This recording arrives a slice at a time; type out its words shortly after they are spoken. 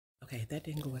Okay, that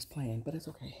didn't go as planned, but it's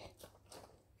okay.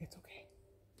 It's okay.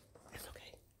 It's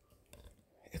okay.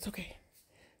 It's okay.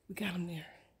 We got him there.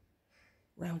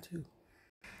 Round 2.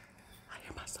 I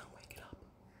hear my son waking up.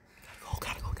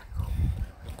 Gotta go.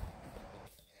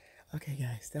 Okay,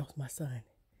 guys, that was my son.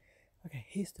 Okay,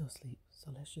 he's still asleep,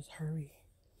 so let's just hurry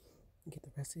and get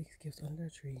the rest of these gifts under the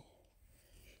tree.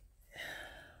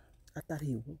 I thought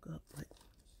he woke up, but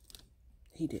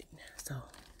he didn't. So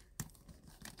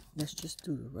let's just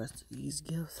do the rest of these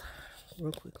gifts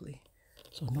real quickly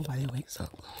so nobody wakes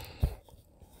up.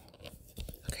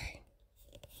 Okay,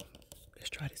 let's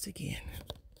try this again.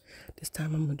 This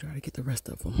time I'm gonna try to get the rest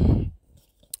of them.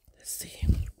 Let's see.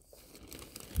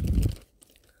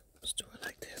 Let's do it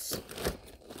like this.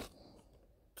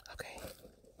 Okay.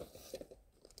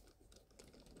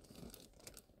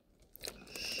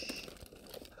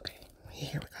 Okay,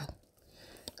 here we go.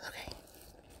 Okay.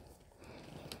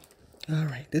 All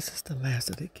right, this is the last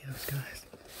of the gifts, guys.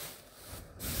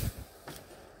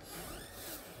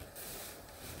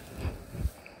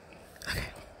 Okay.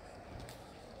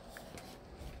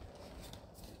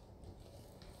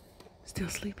 Still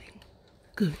sleeping?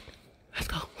 Good. Let's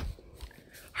go.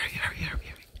 Hurry.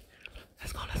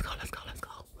 Let's go.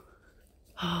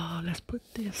 Let's put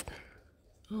this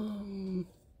down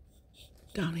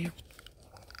here.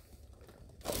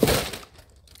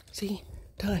 See?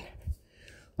 Done.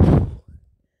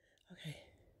 Okay.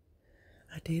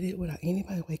 I did it without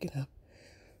anybody waking up.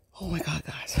 Oh my God,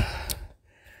 guys.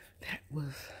 That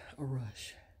was a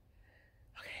rush.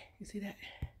 Okay, you see that?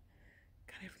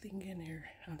 Got everything in there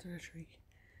under the tree.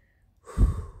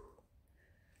 Whew.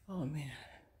 Oh man.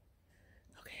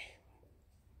 Okay.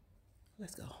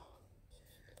 Let's go.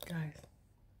 Guys,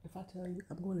 if I tell you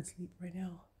I'm going to sleep right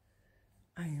now,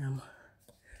 I am.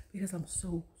 Because I'm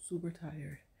so super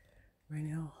tired right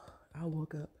now. I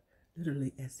woke up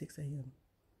literally at 6 a.m.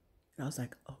 And I was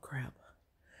like, oh crap.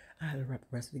 I had to wrap the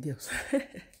rest of the gifts.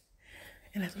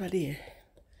 And that's what I did.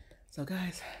 So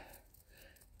guys,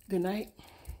 good night.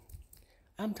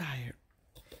 I'm tired.